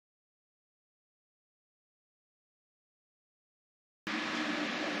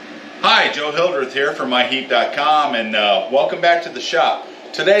Hi, Joe Hildreth here from myheat.com, and welcome back to the shop.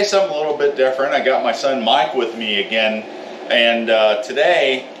 Today something a little bit different. I got my son Mike with me again, and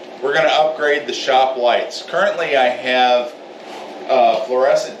today we're going to upgrade the shop lights. Currently I have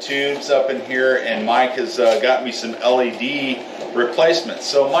fluorescent tubes up in here, and Mike has got me some LED replacements.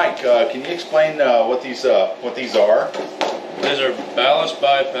 So Mike, can you explain what these are? These are ballast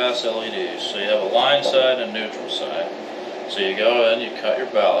bypass LEDs. So you have a line side and neutral side. So you go in, you cut your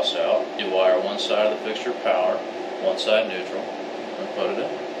ballast out, you wire one side of the fixture power, one side neutral, and put it in.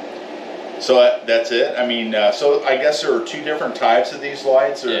 So that's it? I mean, so I guess there are two different types of these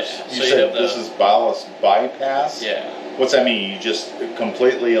lights? Or Yeah. You said this is ballast bypass? Yeah. What's that mean? You just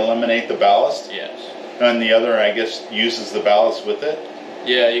completely eliminate the ballast? Yes. And the other, I guess, uses the ballast with it?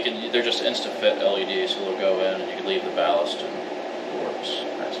 Yeah, you can. They're just insta-fit LEDs, so they'll go in and you can leave the ballast and it works.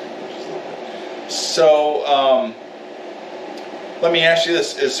 So, let me ask you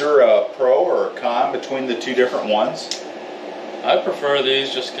this, is there a pro or a con between the two different ones? I prefer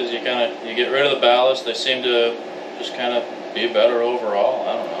these just because you get rid of the ballast. They seem to just kind of be better overall.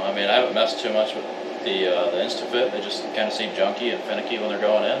 I don't know. I mean, I haven't messed too much with the Insta-Fit. They just kind of seem junky and finicky when they're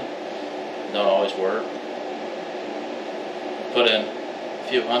going in. They don't always work. Put in a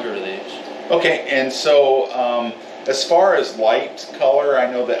few hundred of these. Okay, and so as far as light color, I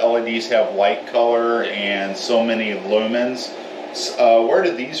know the LEDs have light color and so many lumens. Where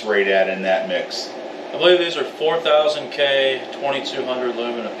do these rate at in that mix? I believe these are 4000K, 2200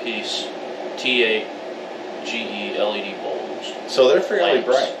 lumen apiece, T8 GE LED bulbs. So they're fairly Lights.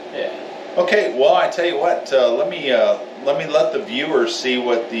 bright. Yeah. Okay, well I tell you what, let me let the viewers see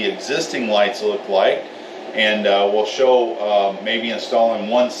what the existing lights look like, and we'll show maybe installing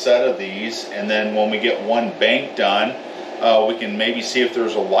one set of these, and then when we get one bank done, we can maybe see if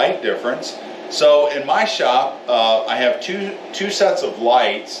there's a light difference. So in my shop, I have two sets of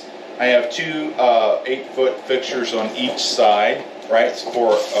lights. I have two 8-foot fixtures on each side, right? It's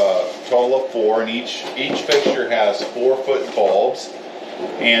for a total of 4, and each fixture has 4-foot bulbs,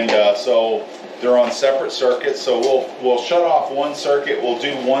 and so they're on separate circuits. So we'll shut off one circuit. We'll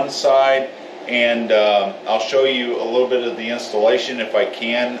do one side, and I'll show you a little bit of the installation if I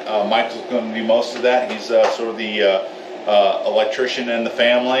can. Michael's going to do most of that. He's sort of the electrician in the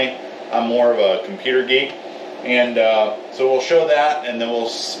family. I'm more of a computer geek, and so we'll show that, and then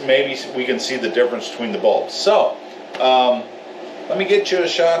maybe we can see the difference between the bulbs. So let me get you a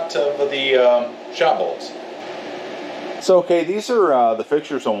shot of the shop bulbs. So okay, these are the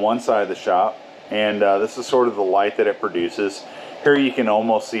fixtures on one side of the shop, and this is sort of the light that it produces. Here you can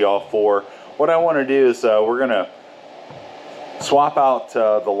almost see all 4. What I want to do is we're going to swap out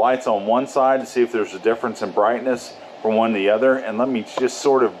the lights on one side to see if there's a difference in brightness from one to the other, and let me just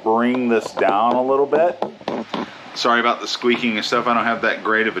sort of bring this down a little bit. Sorry about the squeaking and stuff. I don't have that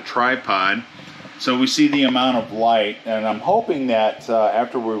great of a tripod. So we see the amount of light, and I'm hoping that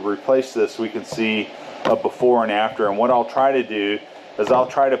after we replace this we can see a before and after. And what I'll try to do is I'll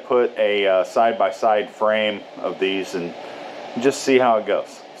try to put a side-by-side frame of these and just see how it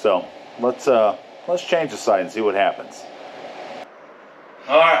goes. So let's change the side and see what happens.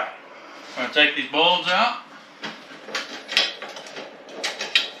 Alright, I'm going to take these bulbs out.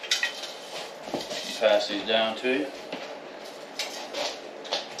 Pass these down to you.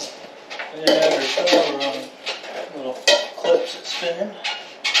 And you have your cover on little clips that spin.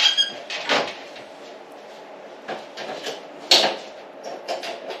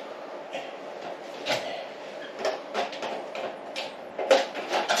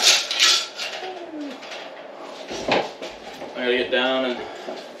 I gotta get down and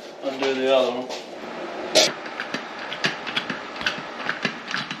undo the other one.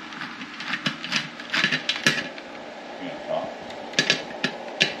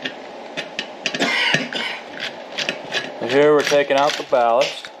 Here we're taking out the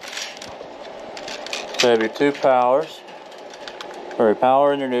ballast. So you have your 2 powers, or your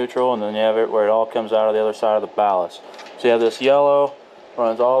power and your neutral, and then you have it where it all comes out of the other side of the ballast. So you have this yellow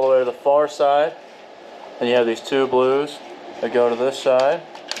runs all the way to the far side, and you have these 2 blues that go to this side.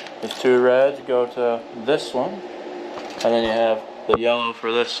 These 2 reds go to this one, and then you have the yellow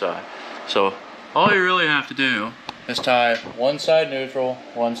for this side. So all you really have to do is tie one side neutral,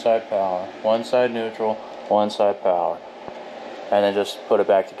 one side power, one side neutral, one side power, and then just put it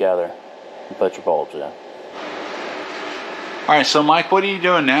back together and put your bulbs in. Alright, so Mike, what are you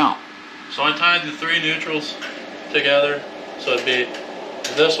doing now? So I tied the 3 neutrals together, so it'd be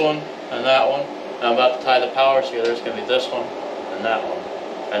this one and that one. And I'm about to tie the powers together. It's going to be this one and that one.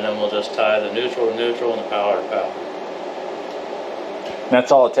 And then we'll just tie the neutral to neutral and the power to power.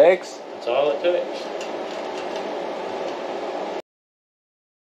 That's all it takes? That's all it takes.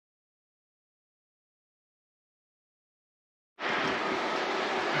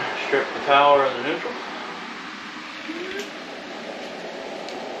 power and the neutral.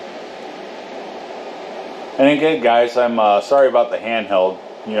 And again, guys, I'm sorry about the handheld.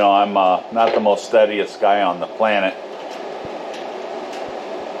 You know, I'm not the most steadiest guy on the planet.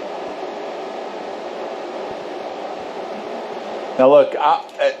 Now look,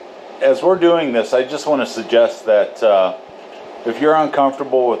 as we're doing this, I just want to suggest that if you're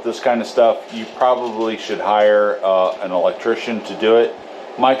uncomfortable with this kind of stuff, you probably should hire an electrician to do it.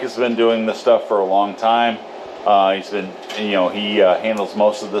 Mike has been doing this stuff for a long time. He's been, you know, he handles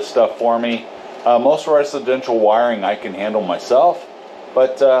most of this stuff for me. Most residential wiring I can handle myself,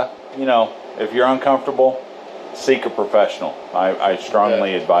 but you know, if you're uncomfortable, seek a professional. I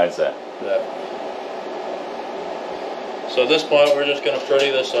strongly advise that. Yeah. So at this point, we're just going to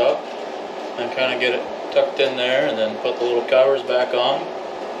pretty this up and kind of get it tucked in there, and then put the little covers back on,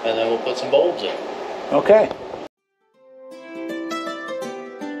 and then we'll put some bulbs in. Okay.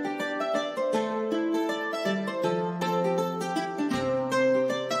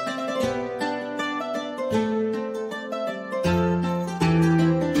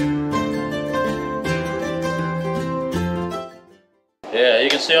 Yeah, you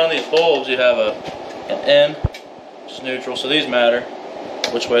can see on these bulbs you have an N, which is neutral, so these matter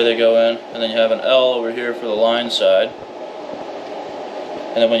which way they go in, and then you have an L over here for the line side.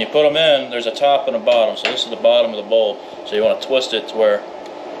 And then when you put them in, there's a top and a bottom, so this is the bottom of the bulb, so you want to twist it to where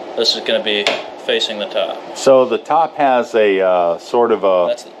this is going to be facing the top. So the top has a sort of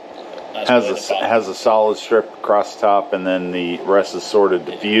a has a solid strip across the top, and then the rest is sort of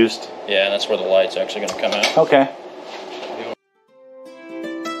diffused. Yeah, and that's where the light's actually going to come out. Okay.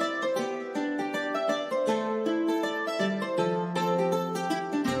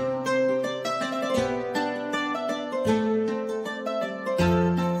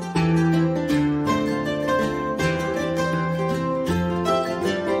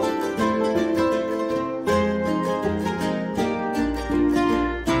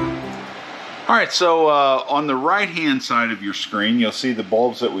 Alright, so on the right hand side of your screen, you'll see the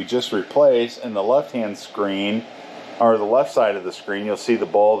bulbs that we just replaced, and the left hand screen, or the left side of the screen, you'll see the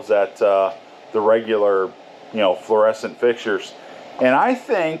bulbs that the regular, you know, fluorescent fixtures. And I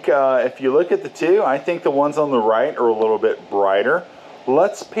think if you look at the two, I think the ones on the right are a little bit brighter.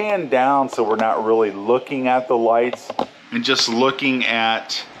 Let's pan down so we're not really looking at the lights and just looking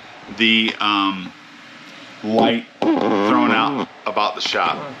at the light thrown out about the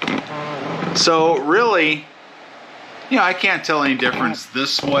shop. So really, you know, I can't tell any difference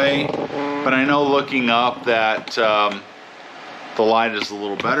this way, but I know looking up that the light is a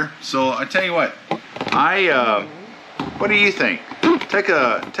little better. So I tell you what, what do you think? Take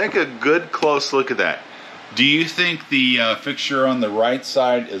a good close look at that. Do you think the fixture on the right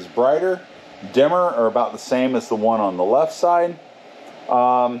side is brighter, dimmer, or about the same as the one on the left side?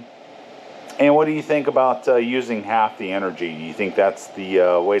 And what do you think about using half the energy? Do you think that's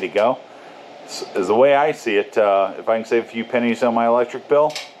the way to go? Is the way I see it, if I can save a few pennies on my electric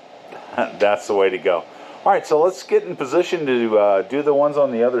bill, that's the way to go. All right, so let's get in position to do the ones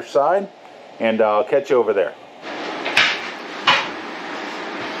on the other side, and I'll catch you over there.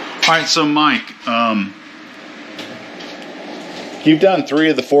 All right, so Mike, you've done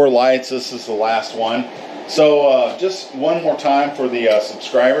 3 of the 4 lights. This is the last one. So just one more time for the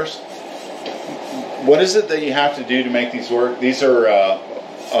subscribers. What is it that you have to do to make these work? These are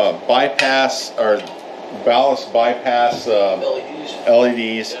bypass or ballast bypass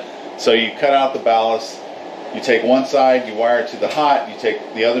LEDs. Yeah. So you cut out the ballast, you take one side, you wire it to the hot, you take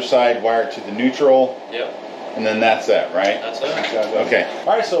the other side, wire it to the neutral. Yep. And then that's that, right? That's it. Okay.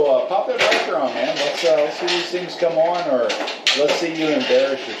 All right, so pop that breaker on, man. Let's see these things come on, or let's see you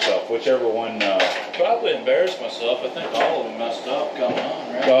embarrass yourself, whichever one. Probably embarrass myself. I think all of them messed up coming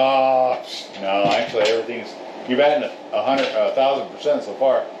on, right? Gosh, no, actually everything's, you're batting 1,000% so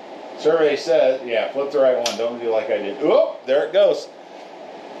far. Survey says, yeah, flip the right one. Don't do like I did. Oop, there it goes.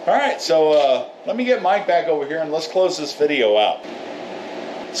 All right, so let me get Mike back over here and let's close this video out.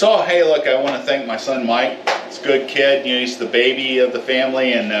 So, hey, look, I want to thank my son Mike. He's a good kid. You know, he's the baby of the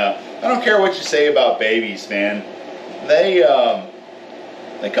family, and I don't care what you say about babies, man. They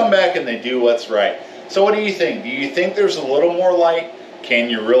come back and they do what's right. So what do you think? Do you think there's a little more light? Can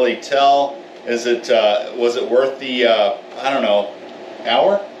you really tell? Is it was it worth the I don't know,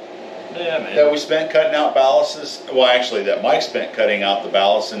 hour? Yeah, man. That we spent cutting out ballasts? Well, actually, that Mike spent cutting out the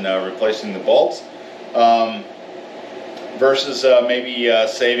ballast and replacing the bulbs. Versus maybe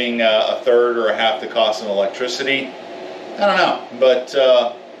saving a third or a half the cost of electricity. I don't know, but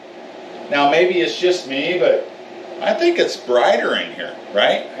now maybe it's just me, but I think it's brighter in here,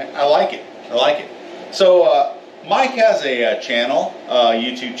 right? I like it. I like it. So Mike has a channel,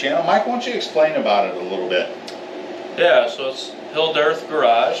 YouTube channel. Mike, why don't you explain about it a little bit? Yeah, so it's Hill Dearth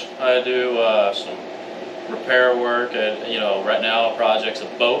Garage. I do some repair work. Right now, project's a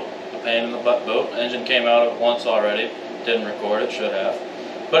boat, a pain in the butt boat. Engine came out of it once already. Didn't record it, should have.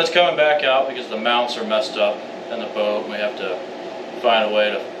 But it's coming back out because the mounts are messed up in the boat. We have to find a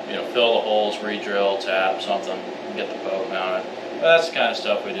way to, fill the holes, re-drill, tap something, and get the boat mounted. But that's the kind of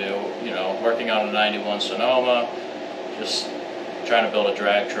stuff we do. Working on a '91 Sonoma, just trying to build a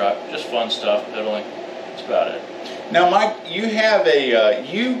drag truck, just fun stuff, piddling. That's about it. Now, Mike, you have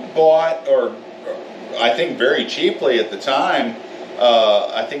you bought, or I think very cheaply at the time,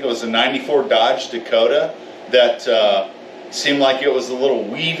 I think it was a '94 Dodge Dakota that seemed like it was a little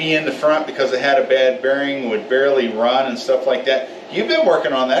weavy in the front because it had a bad bearing, would barely run and stuff like that. You've been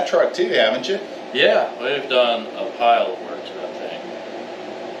working on that truck too, haven't you? Yeah, we've done a pile of work to that thing.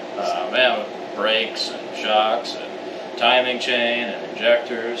 Man, with brakes and shocks and timing chain and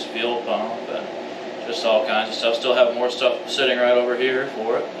injectors, fuel pump, and just all kinds of stuff. Still have more stuff sitting right over here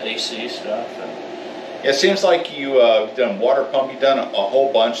for it, AC stuff. And it seems like you've done water pump. You've done a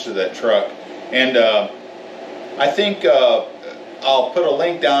whole bunch to that truck, and I think I'll put a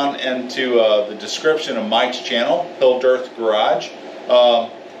link down into the description of Mike's channel, Hill Dearth Garage.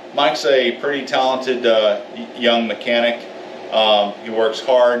 Mike's a pretty talented young mechanic. He works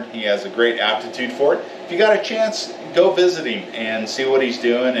hard. He has a great aptitude for it. If you got a chance, go visit him and see what he's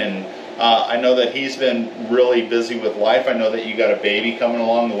doing. And I know that he's been really busy with life. I know that you got a baby coming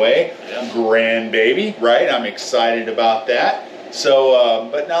along the way, grandbaby, right? I'm excited about that. So,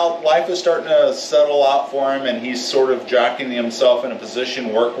 but now life is starting to settle out for him, and he's sort of jockeying himself in a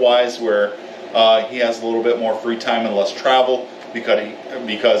position work-wise where he has a little bit more free time and less travel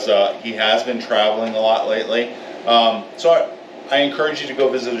because he has been traveling a lot lately. So I encourage you to go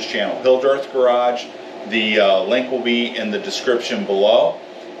visit his channel, Hill Dearth Garage. The link will be in the description below.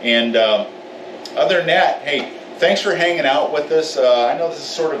 And other than that, hey, thanks for hanging out with us. I know this is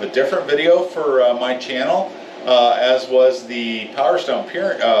sort of a different video for my channel, as was the power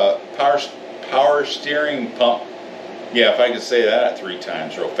steering pump. Yeah, if I could say that 3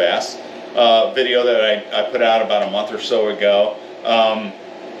 times real fast. Video that I put out about a month or so ago.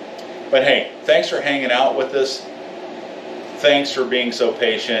 But hey, thanks for hanging out with us. Thanks for being so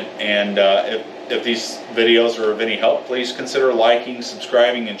patient. And if these videos are of any help, please consider liking,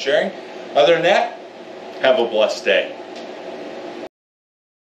 subscribing, and sharing. Other than that, have a blessed day.